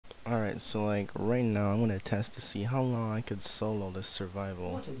Alright, so like right now I'm gonna test to see how long I could solo this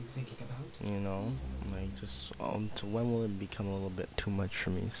survival. What are you thinking about? You know, like just to when will it become a little bit too much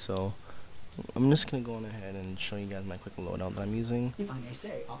for me? So I'm just gonna go on ahead and show you guys my quick loadout that I'm using. If I may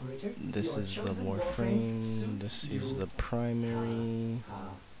say, operator, This your is the chosen Warframe. This is the primary. Ha.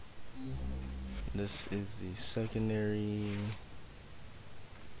 This is the secondary.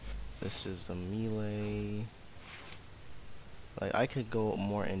 This is the melee. Like I could go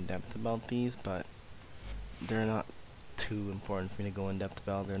more in depth about these, but they're not too important for me to go in depth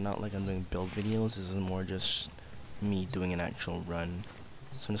about. They're not like I'm doing build videos. This is more just me doing an actual run.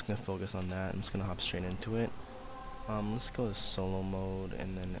 So I'm just gonna focus on that. I'm just gonna hop straight into it. Let's go to solo mode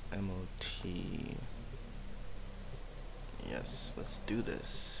and then MOT. Yes, let's do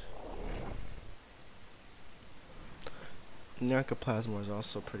this. Necroplasma is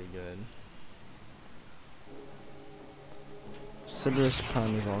also pretty good. Sybaris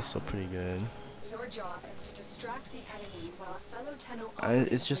Prime is also pretty good. Your job is to distract the enemy while a fellow Tenno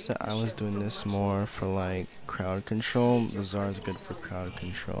It's just that I was doing this more for like crowd control. Bazaar is good for crowd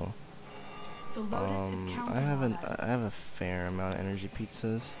control. I have a fair amount of energy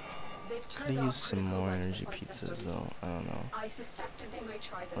pizzas. Could I use some more energy pizzas though? I don't know. I suspected they might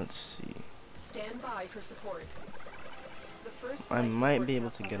try this. Let's see. Stand by for support. I might be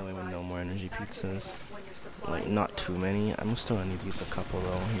able to get away with no more energy pizzas. Like not too many. I'm still gonna need to use a couple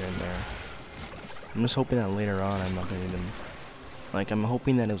though here and there. I'm just hoping that later on I'm not gonna need them. Like I'm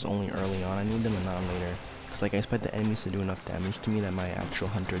hoping that it was only early on I need them and not later. Cause like I expect the enemies to do enough damage to me that my actual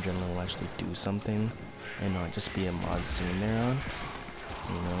hunter general will actually do something and not just be a mod sitting there on.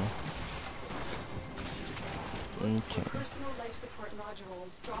 You know? Okay. Personal life support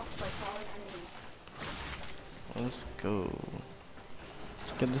modules dropped by fallen enemies. Let's go.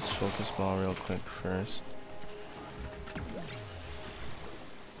 Let's get this focus ball real quick first.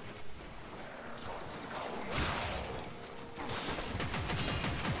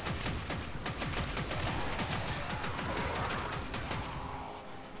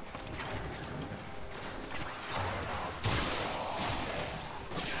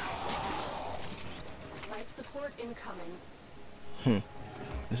 Life support incoming.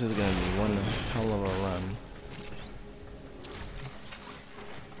 This is gonna be one hell of a run.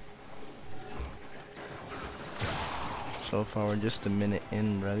 So far we're just a minute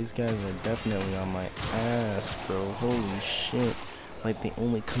in, bro. These guys are definitely on my ass, bro. Holy shit. Like they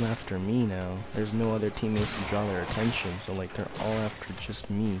only come after me now. There's no other teammates to draw their attention, so like they're all after just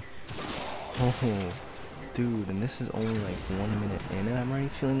me. Oh, dude, and this is only like 1 minute in and I'm already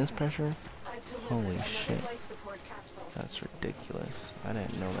feeling this pressure? Holy shit. That's ridiculous. I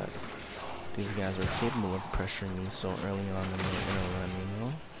didn't know that these guys were capable of pressuring me so early on in a run, you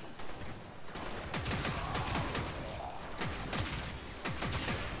know?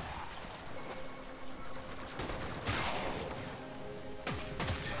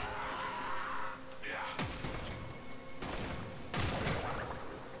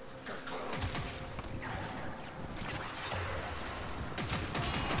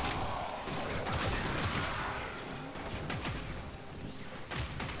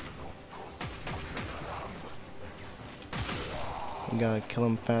 You gotta kill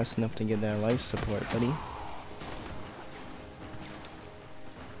him fast enough to get that life support, buddy.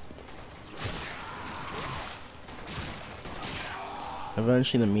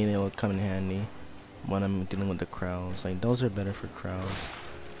 Eventually the melee will come in handy when I'm dealing with the crowds. Like those are better for crowds.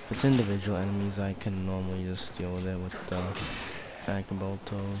 If it's individual enemies, I can normally just deal with it with the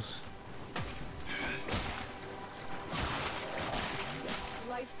Akaboltos.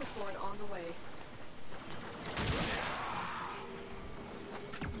 Life support on the way.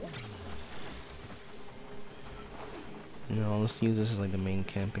 You know, let's use this as like the main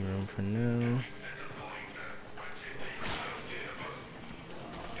camping room for now.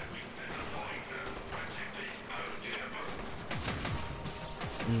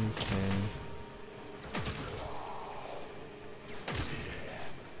 Okay.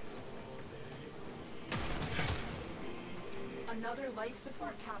 Another life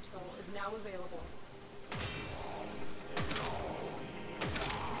support capsule is now available.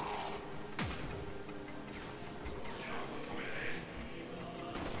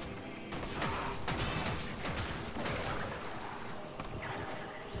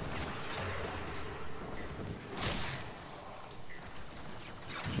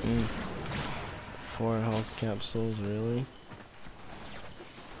 Mm. 4 health capsules, really?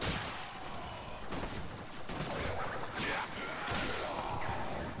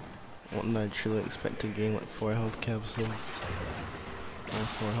 What did I truly expect to gain with 4 health capsules? Or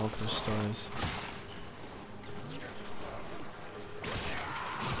 4 health restores?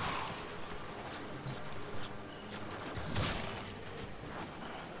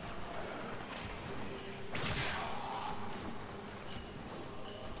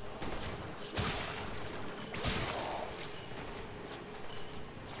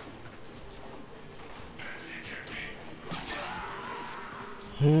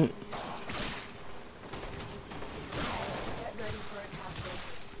 Hmm. Get ready for a capsule.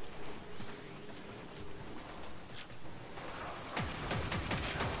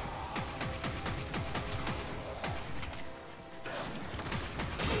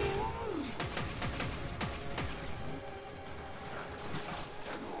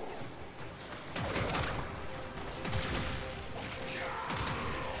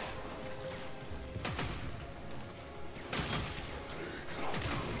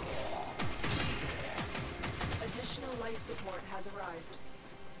 Additional life support has arrived.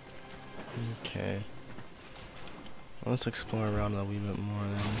 Okay. Let's explore around a wee bit more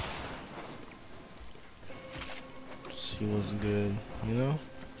then. See what's good, you know?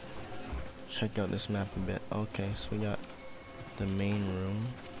 Check out this map a bit. Okay, so we got the main room.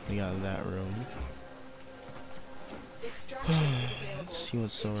 We got that room. Extraction is available. Let's see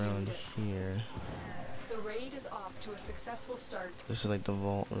what's if you around need it. here. The raid is off to a successful start. This is like the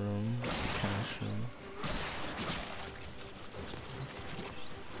vault room, cash room.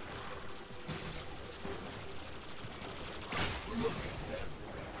 Look at them.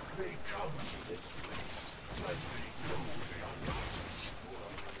 They come to this place like they know they are not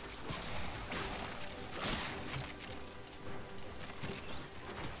destroyed.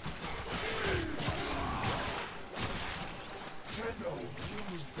 Tenno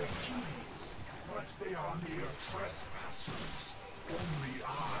use the keys, but they are mere trespassers. Only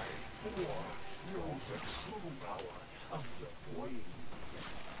I, Thor, know the true power of the flame.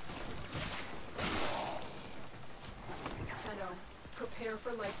 Tenno, prepare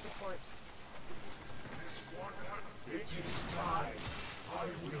for life support. It is time. I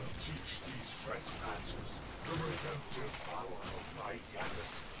will teach these trespassers the redemptive power of my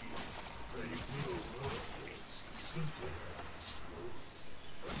Yanis key. They will know its simple truth.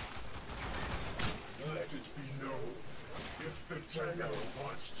 Let it be known, if the Tenno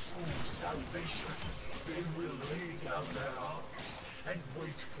wants true salvation, they will lay down their arms and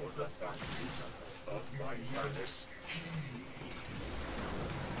wait for the baptism of my Yanis key.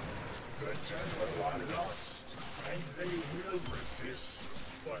 The Tenno are lost, and they will resist.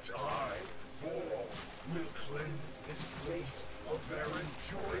 But I, Thor, will cleanse this place of their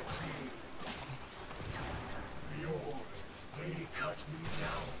impurity. Behold, they cut me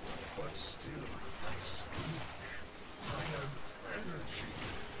down, but still I speak. I am energy,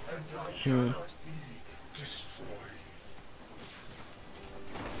 and I cannot be destroyed.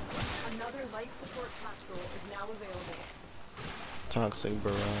 Another life support capsule is now available. Toxic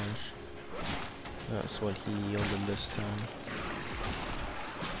barrage. That's what he yielded this time.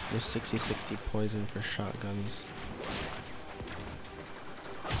 There's 60-60 poison for shotguns.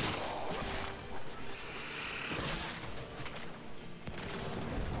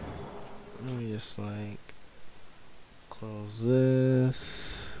 Let me just like close this.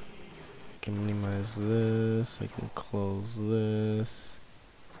 I can minimize this. I can close this.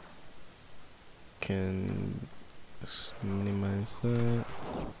 Can just minimize that.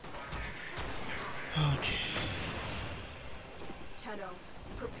 Okay. Tenno,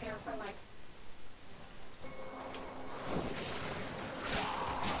 prepare for life.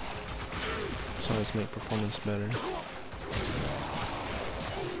 So let's make performance better.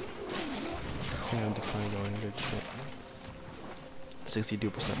 Yeah, define going good shit.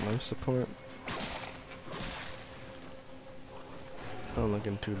 62% life support. Not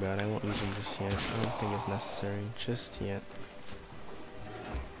looking too bad. I won't use them just yet. I don't think it's necessary just yet.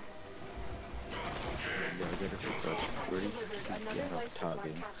 Where do you Delivered get another life support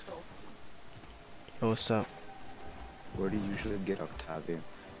Octavian? capsule. Yo, what's up? Where do you usually get Octavian?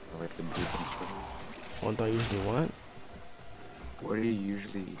 Or like the blueprints for him? What do I usually want? Where do you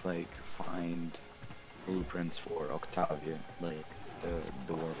usually like find blueprints for Octavian? Like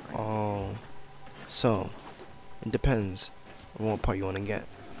the warframe? Oh, so it depends on what part you want to get.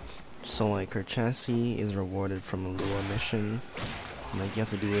 So like her chassis is rewarded from a Lua mission. Like you have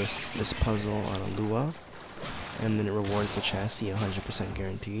to do this puzzle on a Lua, and then it rewards the chassis 100%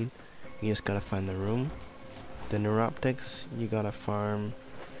 guaranteed. You just gotta find the room. The neuroptics, you gotta farm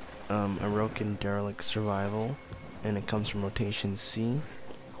Aroken Derelict Survival, and it comes from rotation C.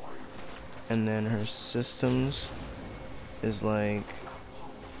 And then her systems is like,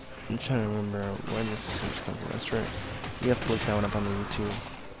 I'm trying to remember where the systems come from. That's right. You have to look that one up on the YouTube.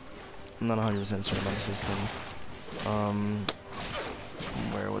 I'm not 100% certain about the systems.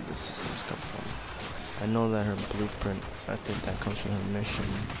 Where would the systems come from? I know that her blueprint, I think that comes from her mission.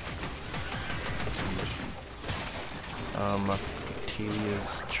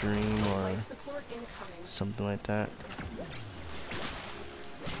 Octavia's dream or Life support incoming. something like that.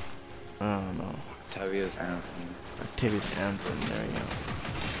 I don't know. Octavia's anthem. Octavia's anthem, there you go.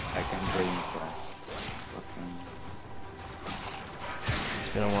 second brain quest. Fucking.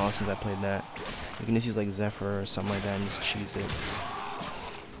 It's been a while since I played that. You can just use like Zephyr or something like that and just cheese it.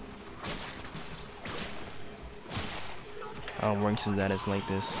 How it works is that it's like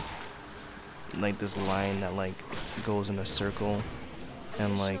this line that like goes in a circle,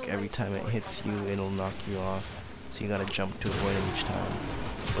 and like every time it hits you, it'll knock you off. So you gotta jump to avoid it each time.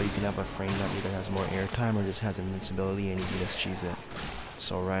 But you can have a frame that either has more airtime or just has invincibility, and you can just cheese it.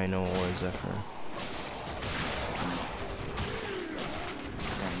 So Rhino or Zephyr.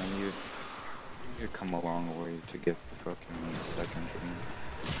 Yeah, man, you come a long way to get the fucking second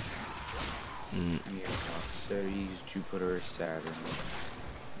dream. Yeah, Ceres, Jupiter, Saturn,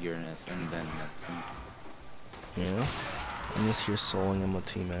 Uranus, and then Neptune. Yeah? I'm just here soloing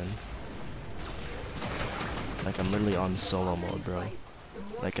MOT, man. Like I'm literally on solo mode, bro.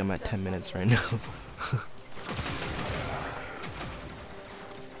 Like I'm at 10 minutes right now.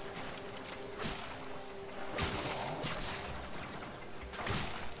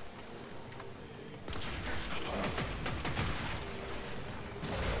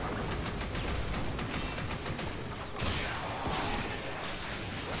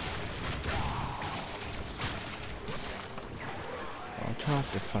 I'll try not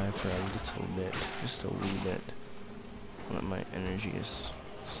to fight for a little bit, just a wee bit. Let my energy just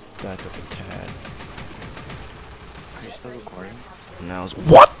stack up a tad. Are you still recording? Now it's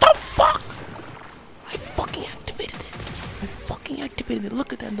what the fuck? I fucking activated it. I fucking activated it.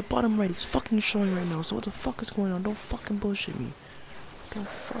 Look at that in the bottom right. It's fucking showing right now. So what the fuck is going on? Don't fucking bullshit me. Don't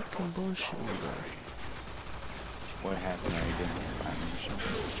fucking bullshit me, bro. What happened? Are you doing this animation?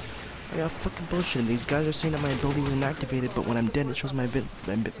 I got fucking bullshit. These guys are saying that my ability wasn't activated, but when I'm dead, it shows my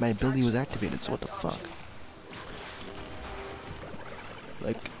ability was activated. So what the fuck?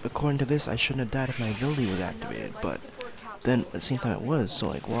 Like, according to this, I shouldn't have died if my ability was activated, but then at the same time it was. So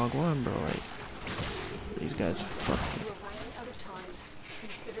like, wagwan, bro. Like, these guys fucking.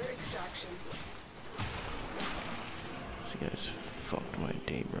 These guys fucked my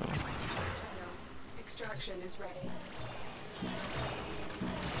day, bro. Extraction is ready.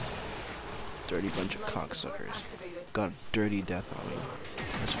 Dirty bunch of cocksuckers. Got dirty death on me.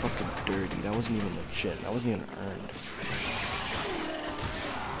 That's fucking dirty. That wasn't even legit. That wasn't even earned.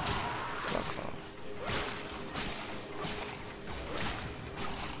 Fuck off.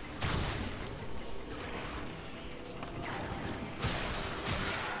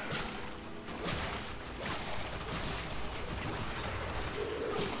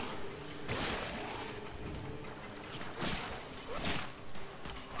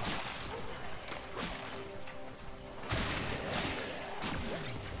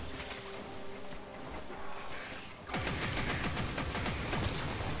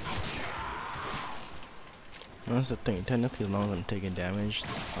 That's the thing, technically as long as I'm taking damage,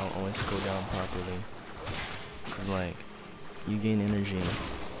 I'll always go down properly. Cause like, you gain energy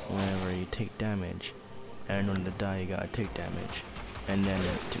whenever you take damage, and in order to die you gotta take damage. And then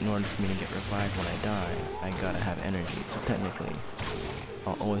in order for me to get revived when I die, I gotta have energy. So technically,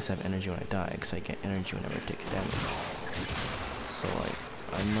 I'll always have energy when I die, cause I get energy whenever I take damage. So like,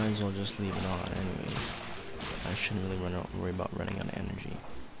 I might as well just leave it on anyways. I shouldn't really worry about running out of energy.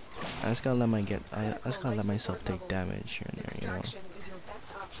 I just gotta let myself take damage here and there, you know.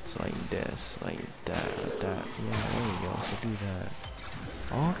 So like this, like that, like that. Yeah, there you go. So do that.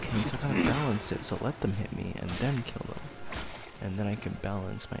 Okay, so I gotta balance it. So let them hit me and then kill them, and then I can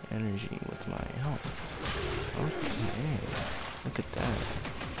balance my energy with my health. Okay, look at that.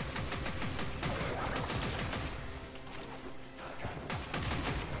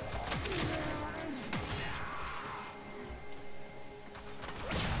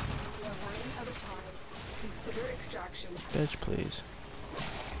 Bitch, please.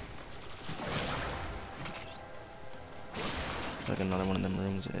 Like another one of them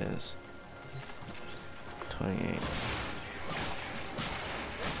rooms is 28.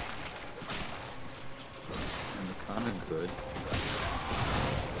 Kinda good.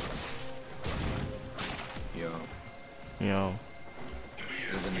 Yo.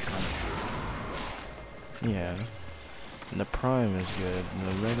 Isn't it kinda Yeah. And the Prime is good.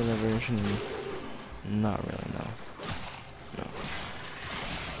 The regular version, not really, no. No.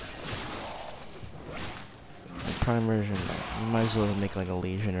 The Prime version, no. You might as well make like a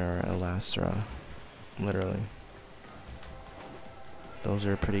Legion or a Lastra. Literally. Those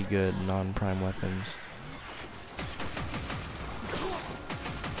are pretty good non-Prime weapons.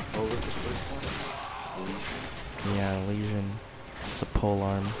 What was the first one? Yeah, Legion. It's a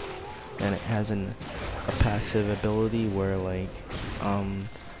polearm, and it has a passive ability where like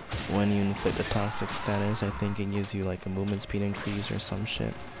when you inflict the toxic status, I think it gives you like a movement speed increase or some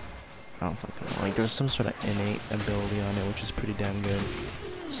shit. I don't fucking know. Like, there's some sort of innate ability on it, which is pretty damn good.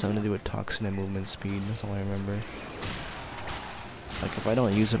 Something to do with toxin and movement speed, that's all I remember. Like, if I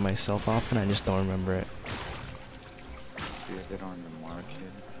don't use it myself often, I just don't remember it. Use it on the market.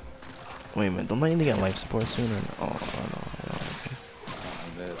 Wait a minute, don't I need to get life support soon? Or no? Oh,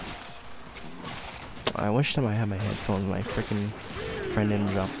 no, okay. I wish that I had my headphones. My freaking friend didn't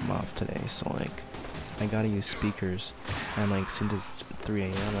drop them off today, so like, I gotta use speakers. And like, since it's 3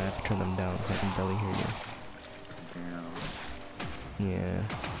 a.m., I have to turn them down so I can barely hear you. Damn. Yeah.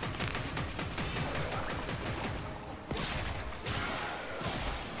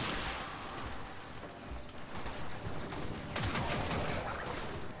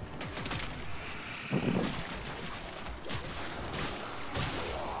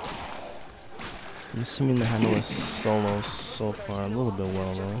 I'm assuming the handle is solo so far a little bit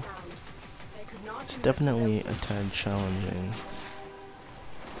well though. It's definitely a tad challenging.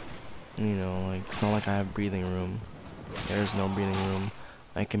 You know, like, it's not like I have breathing room. There's no breathing room.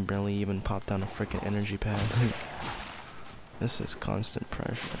 I can barely even pop down a freaking energy pad. This is constant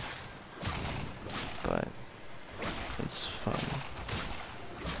pressure. But it's fun.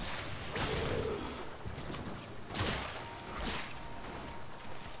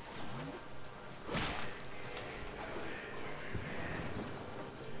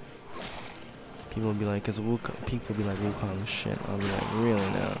 People will be like, people be like, Wukong shit. I'll be like, really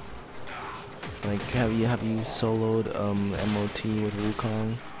now? Like, have you soloed MOT with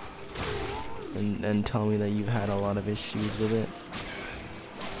Wukong? And tell me that you've had a lot of issues with it?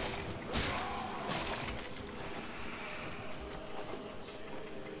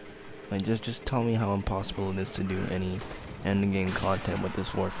 Like, just tell me how impossible it is to do any endgame content with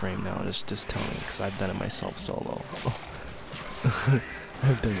this Warframe now. Just tell me, because I've done it myself solo.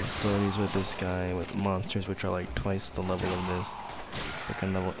 I've done stories with this guy, with monsters which are like twice the level of this. Like a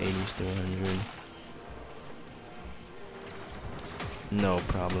level 80s to 100. No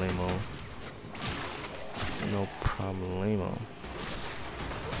problemo. No problemo.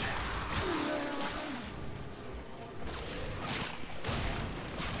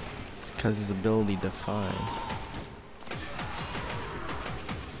 It's because his ability defined.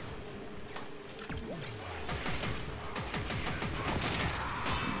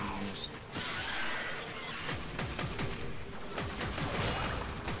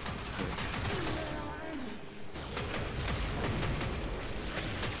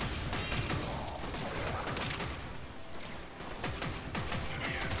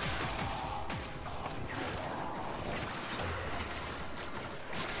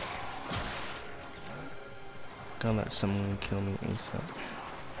 Gotta let someone kill me ASAP.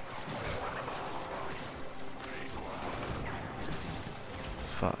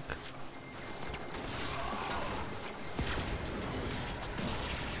 Fuck.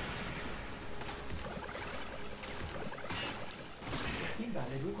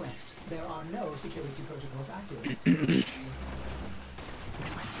 Invalid request. There are no security protocols active.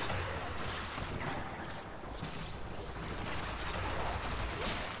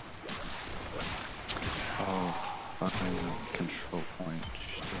 Oh, fucking control point.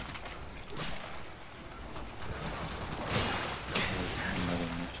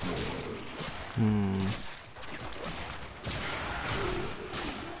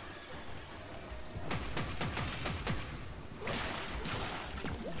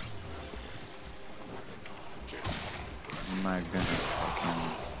 My goodness,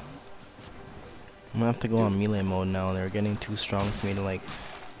 I'm gonna have to go on melee mode now. They're getting too strong for me to like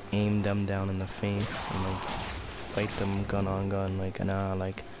aim them down in the face and like fight them gun on gun. Like, nah,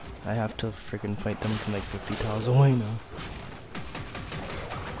 like I have to freaking fight them from like 50 tiles away now.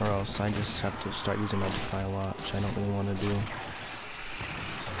 Or else I just have to start using my defy a lot, which I don't really want to do.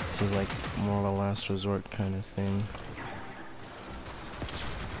 This is like more of a last resort kind of thing.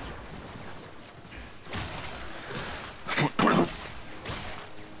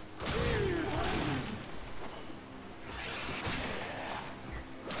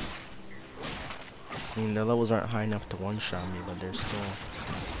 I mean, their levels aren't high enough to one-shot me, but they're still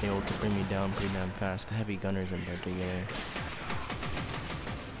able to bring me down pretty damn fast. The heavy gunners in particular.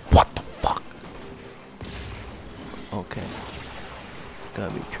 What the fuck? Okay.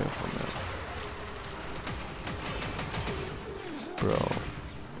 Gotta be careful now. Bro.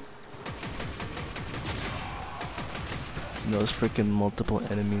 Those freaking multiple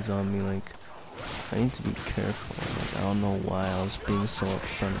enemies on me, like, I need to be careful. Like, I don't know why I was being so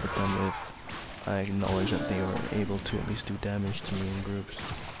upfront with them if I acknowledge that they were able to at least do damage to me in groups.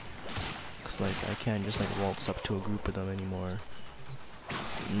 Cause like, I can't just like waltz up to a group of them anymore.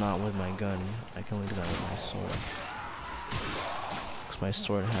 Not with my gun. I can only do that with my sword. Cause my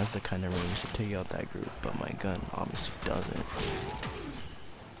sword has the kind of range to take out that group, but my gun obviously doesn't.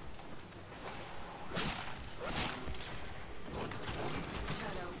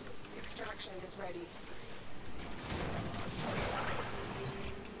 Extraction is ready.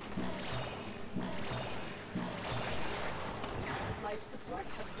 Life support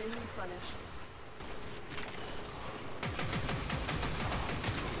has been replenished.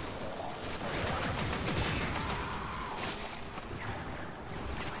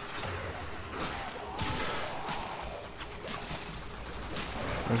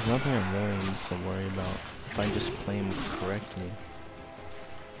 There's nothing I really need to worry about if I just play him correctly.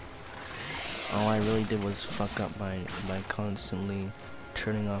 All I really did was fuck up by constantly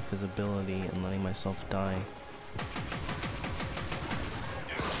turning off his ability and letting myself die.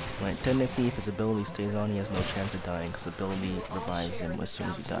 Like, technically if his ability stays on, he has no chance of dying because the ability revives him as soon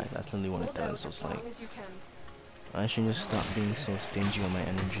as he dies. That's literally what it does. So it's like, I should just stop being so stingy with my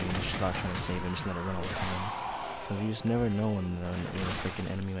energy and just stop trying to save him, just let it run all the time. Because you just never know when a freaking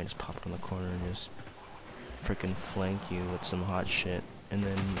enemy might just pop up in the corner and just freaking flank you with some hot shit. And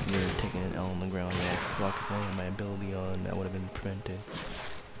then you're taking an L on the ground, you're like, fuck, if I had my ability on, that would have been prevented.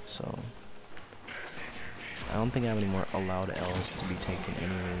 So, I don't think I have any more allowed L's to be taken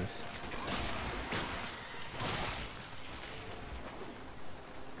anyways.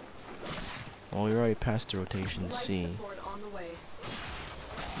 Well, we already passed the rotation C.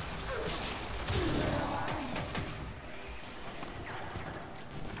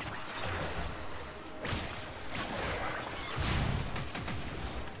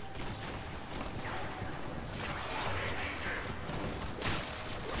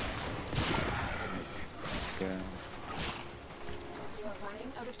 You are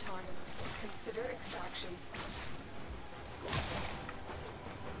running out of time. Consider extraction.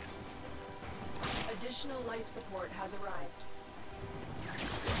 Additional life support has arrived.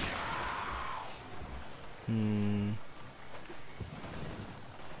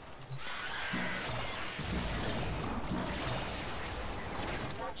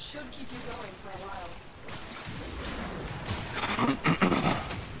 That should keep you going for a while.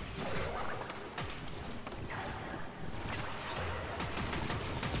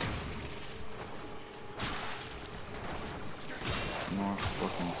 More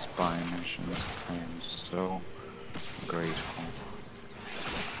fucking spy missions. I am so grateful.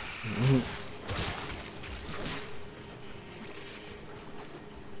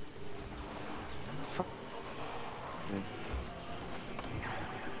 Fuck.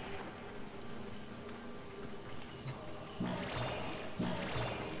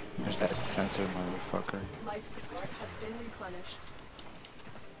 There's that sensor motherfucker. Life support has been replenished.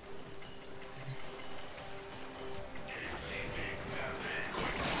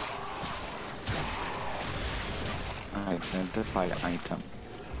 Identify item.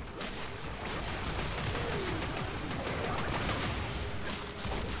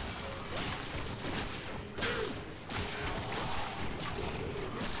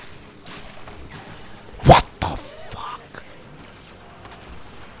 What the fuck?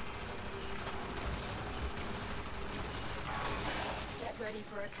 Get ready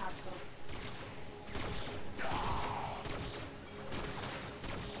for a capsule.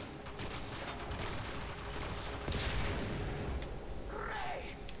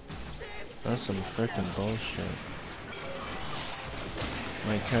 That's some freaking bullshit.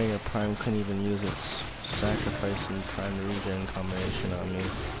 My carrier prime couldn't even use its sacrifice and prime regen combination on me.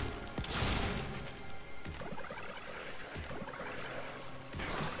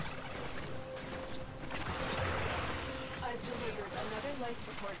 I've delivered another life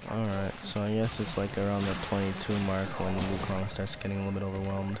support capsule. Alright, so I guess it's like around the 22 mark when Wukong starts getting a little bit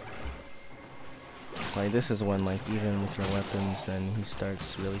overwhelmed. Like, this is when, like, even with your weapons, then he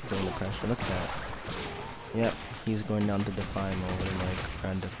starts really feeling the pressure. Look at that. Yep, he's going down to Defy mode in, like,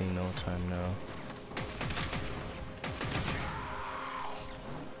 practically no time now.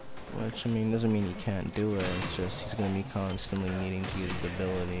 Which, I mean, doesn't mean he can't do it, it's just he's gonna be constantly needing to use the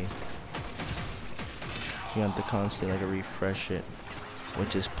ability. You have to constantly, like, refresh it,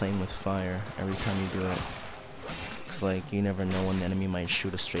 which is playing with fire every time you do it. Like, you never know when the enemy might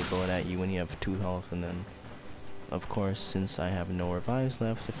shoot a straight bullet at you when you have 2 health, and then, of course, since I have no revives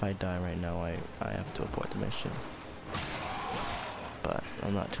left, if I die right now, I have to abort the mission. But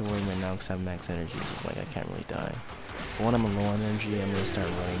I'm not too worried right now because I have max energy, so like I can't really die. But when I'm on low on energy, I'm gonna start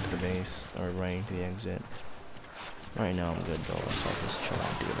running to the base, or running to the exit. Right now I'm good though, so I'll just chill out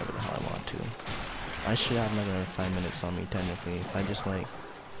and do whatever the hell I want to. I should have like another 5 minutes on me technically, if I just like,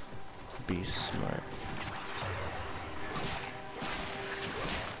 be smart.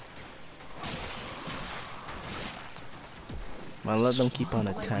 I let them keep on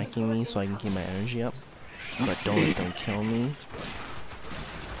attacking me so I can keep my energy up, but don't let them kill me.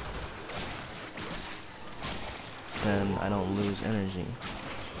 Then I don't lose energy.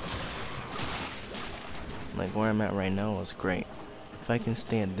 Like where I'm at right now is great. If I can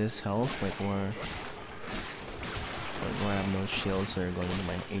stay at this health, like where I have no shields that are going into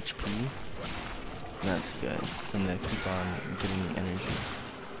my HP, that's good. So I'm gonna keep on getting the energy.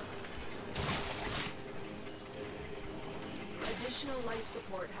 Additional life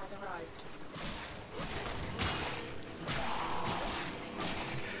support has arrived.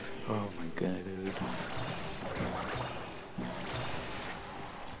 Oh my god, dude.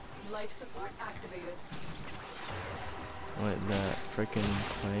 Life support activated. Like that, freaking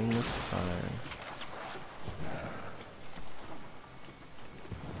playing with fire.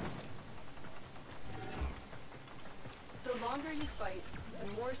 The longer you fight, the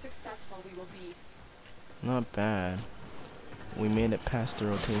more successful we will be. Not bad. We made it past the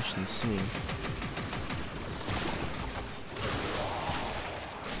rotation C.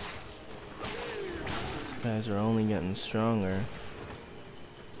 These guys are only getting stronger.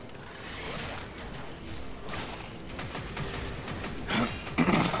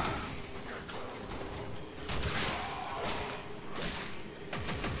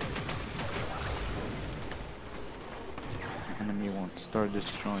 Enemy won't start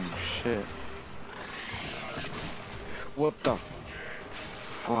destroying shit. What the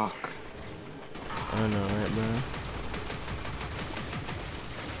fuck? I don't know, right,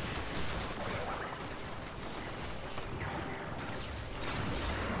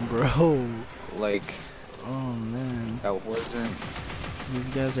 bro? Bro. Like, Oh man. that wasn't.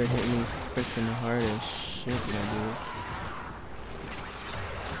 These guys are hitting me freaking hard as shit, my dude.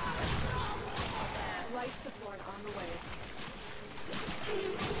 Life support on the way.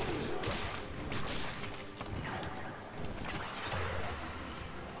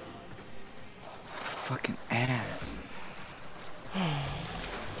 Fucking ass.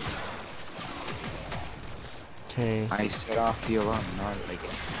 Okay. I set off the alarm, not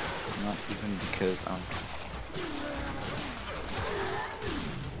even because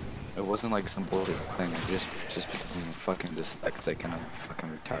it wasn't like some bullshit thing. I just because I'm fucking dyslexic and I'm fucking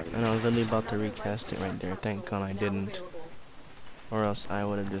retarded. And I was literally about to recast it right there. Thank God I didn't. Available. Or else I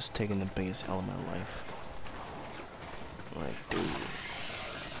would have just taken the biggest L of my life. Like, dude.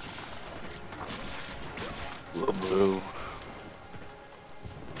 Little blue.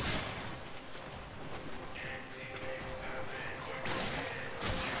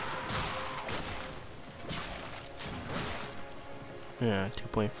 Yeah,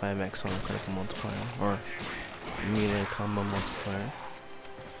 2.5x on the critical multiplier. Or melee combo multiplier.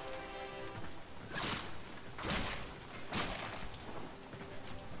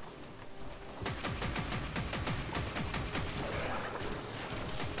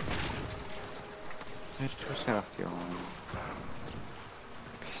 I just set off the alarm.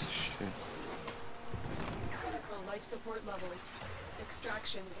 Piece of shit. Critical life support levels.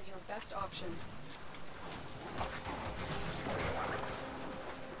 Extraction is your best option.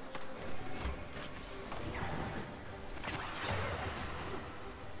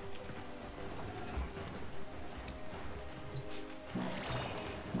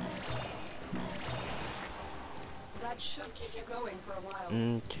 That should keep you going for a while.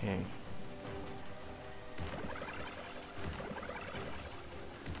 Okay.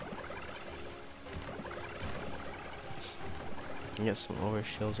 Get some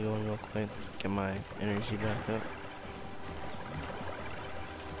overshields going real quick. Get my energy back up.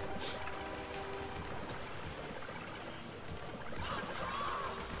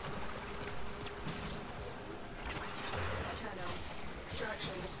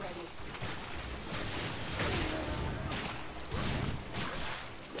 Extraction is ready.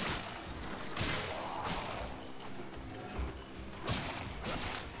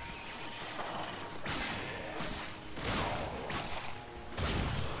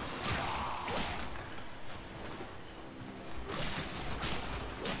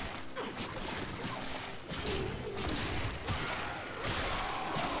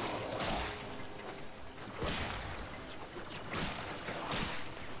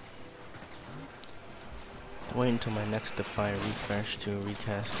 Wait until my next Defy refresh to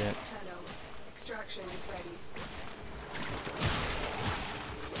recast it. Extraction is ready.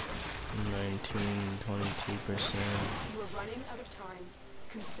 22%. You are running out of time.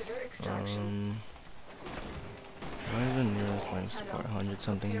 Consider extraction. Why is it near my support? 100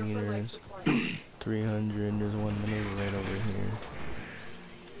 something Prepare for life meters. support. 300, there's 1 minute right over here.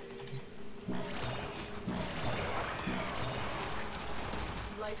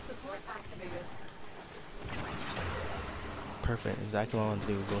 Life support activated. perfect. Exactly what I want to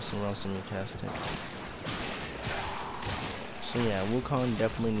do. Go somewhere else and recast it. So yeah, Wukong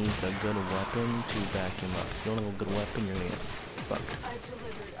definitely needs a good weapon to back him up. If you don't have a good weapon, you're gonna get fucked. I've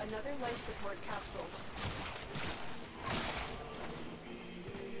delivered another life support capsule.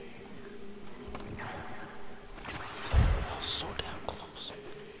 So damn close.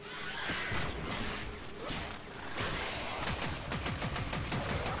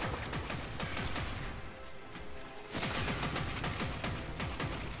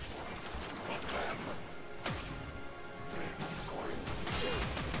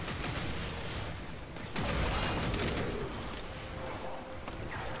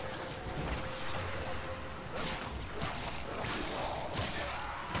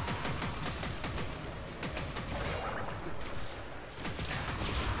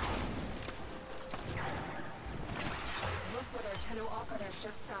 I've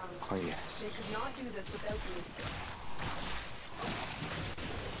just found. Oh yes. They could not do this without you.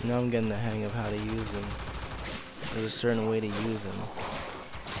 Now I'm getting the hang of how to use them. There's a certain way to use them.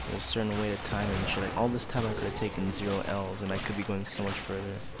 There's a certain way to time and shit. Like all this time I could have taken 0 L's and I could be going so much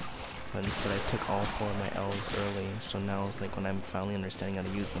further. But instead I took all 4 of my L's early. So now it's like when I'm finally understanding how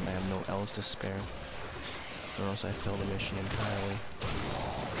to use them, I have no L's to spare. Or else I fail the mission entirely.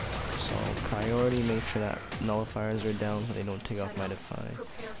 So priority, make sure that nullifiers are down so they don't take off my defy.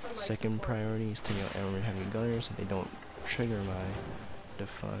 Second priority is taking out armor heavy gunners so they don't trigger my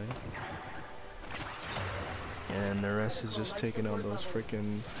defy. And the rest is just taking out those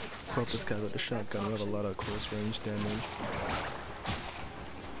freaking purpose guys with the shotgun who have a lot of close range damage.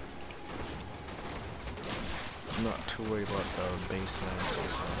 I'm not too worried about the baseline so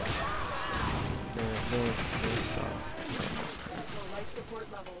far. They're soft. Life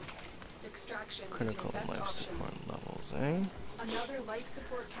support levels. Extraction Critical is your best life option. support levels, eh? Another life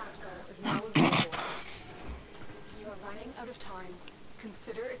support capsule is now available. You are running out of time.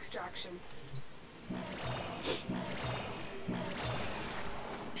 Consider extraction.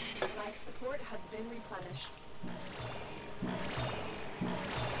 Life support has been replenished.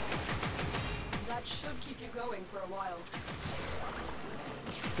 That should keep you going for a while.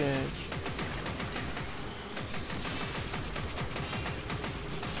 Bitch.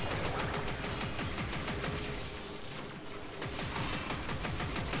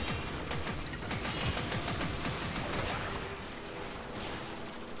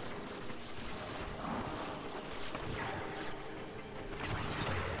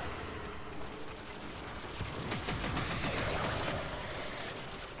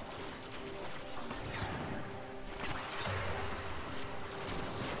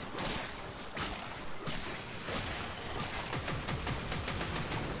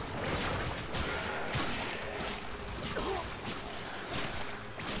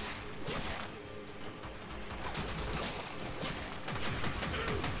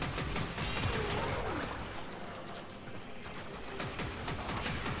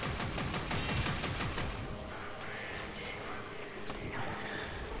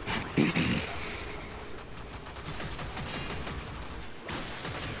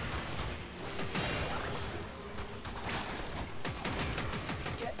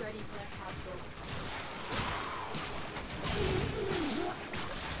 Get ready for that capsule.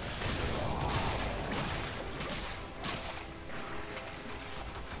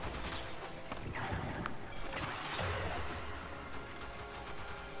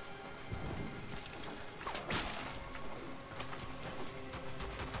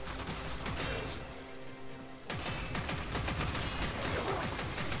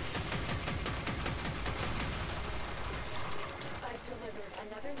 I've delivered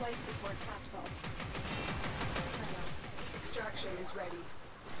another life support capsule. Extraction is ready.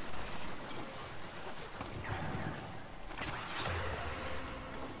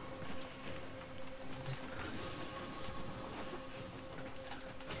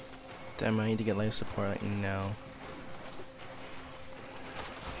 Damn, I need to get life support like now.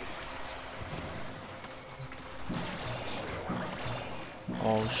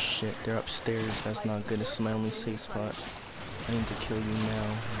 Oh shit, they're upstairs. That's not good. This is my only safe spot. I need to kill you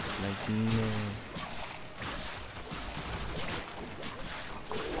now. Like, no.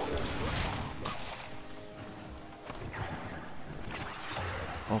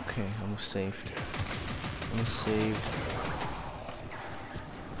 Okay, I'm safe. I'm safe.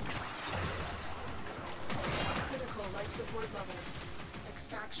 Critical life support levels.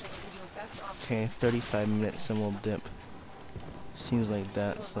 Extraction is your best option. Okay, 35 minutes and we'll dip. Seems like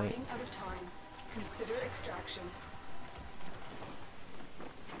that's You're like running out of time. Consider extraction.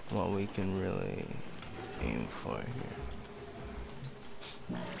 what we can really aim for here.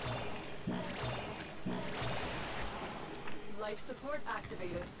 Life support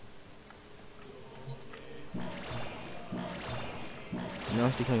activated. Now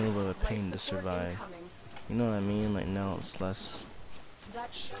it's becoming a little bit of a pain Life to support survive. incoming. You know what I mean? Like now it's less,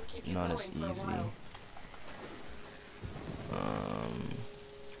 That should keep you not going as for a easy. while.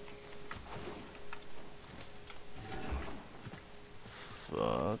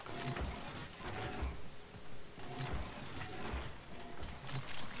 Fuck.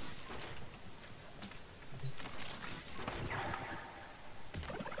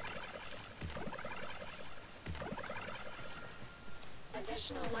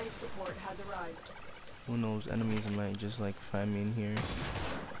 Additional life support has arrived. Who knows? Enemies might just like find me in here.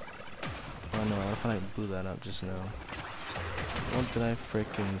 Oh no, I thought I blew that up just now. What did I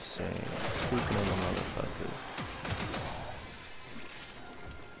frickin' say? Speaking of the motherfuckers.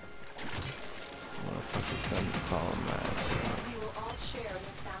 Motherfuckers trying to follow my ass. We will all share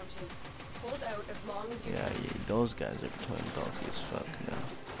this bounty. Hold out as long as you Yeah, can. yeah, those guys are becoming bulky as fuck now.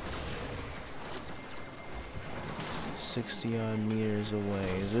 60 odd meters away.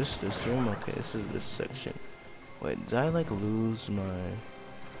 Is this room? Okay, this is this section. Wait, did I like lose my...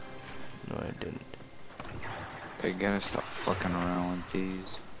 No, I didn't. I gotta stop fucking around with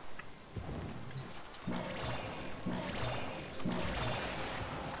these.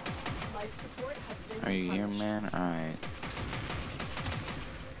 Life support has been Are you here, replenished. man? Alright.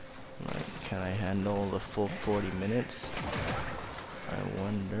 Like, can I handle the full 40 minutes? I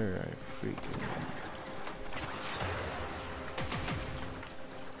wonder.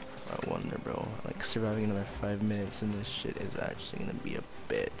 I wonder, bro. Like, surviving another 5 minutes in this shit is actually gonna be a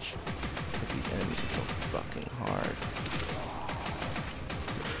bitch. Like, these enemies are so fucking hard.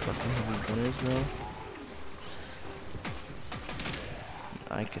 They're fucking heavy gunners, bro.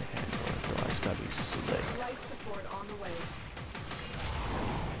 I can handle it, bro. I just gotta be slick. Life support on the way.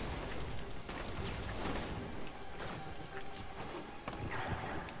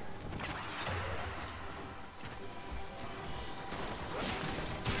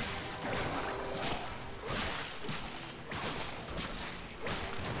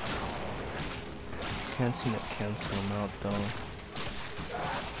 Can't seem to cancel them out though.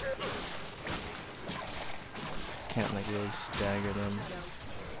 Can't like really stagger them.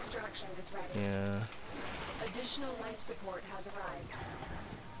 Extraction is ready. Yeah. Additional life support has arrived.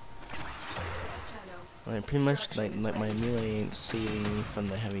 Chano. Like pretty much like my melee ain't saving me from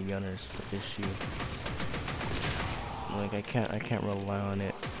the heavy gunners issue. Like I can't rely on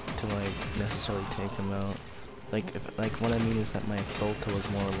it to like necessarily take them out. Like what I mean is that my Bolta was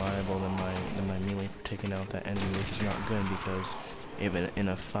more reliable than my melee for taking out that enemy, which is not good because even in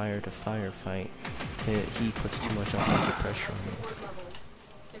a fire to fire fight, he puts too much offensive pressure on me. Support levels.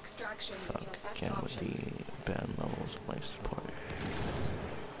 Extraction is Fuck, your best again with option. the bad levels of life support.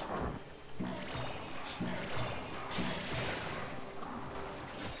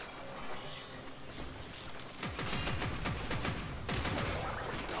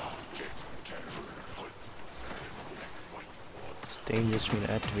 It's dangerous for me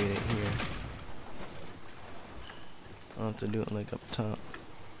to activate it here. I'll have to do it like up top.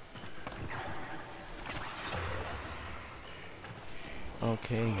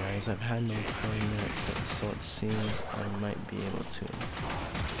 Okay guys, I've had no 20 minutes, so it seems I might be able to.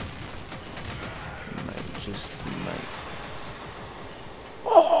 Might.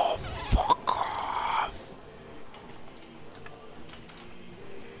 Oh, fuck off!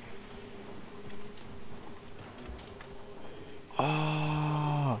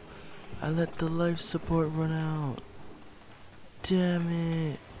 Ah, I let the life support run out. Damn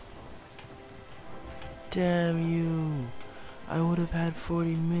it. Damn you. I would have had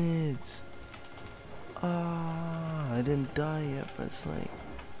 40 minutes. Ah, I didn't die yet, but it's like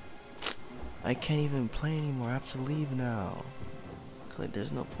I can't even play anymore. I have to leave now. 'Cause, like,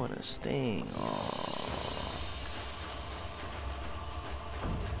 there's no point of staying. Oh.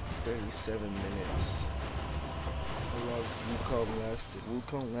 37 minutes. How long Wukong lasted?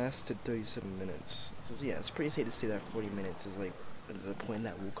 Wukong lasted 37 minutes. So yeah, it's pretty safe to say that 40 minutes is like the point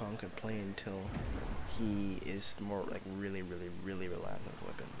that Wukong can play until he is more like really relaxed with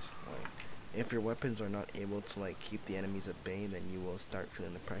weapons. Like if your weapons are not able to like keep the enemies at bay, then you will start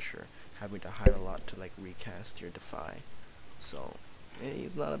feeling the pressure, having to hide a lot to like recast your defy. So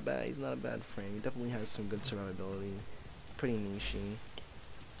he's not a bad frame. He definitely has some good survivability. Pretty nichey.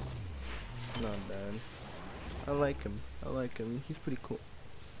 Not bad. I like him. He's pretty cool.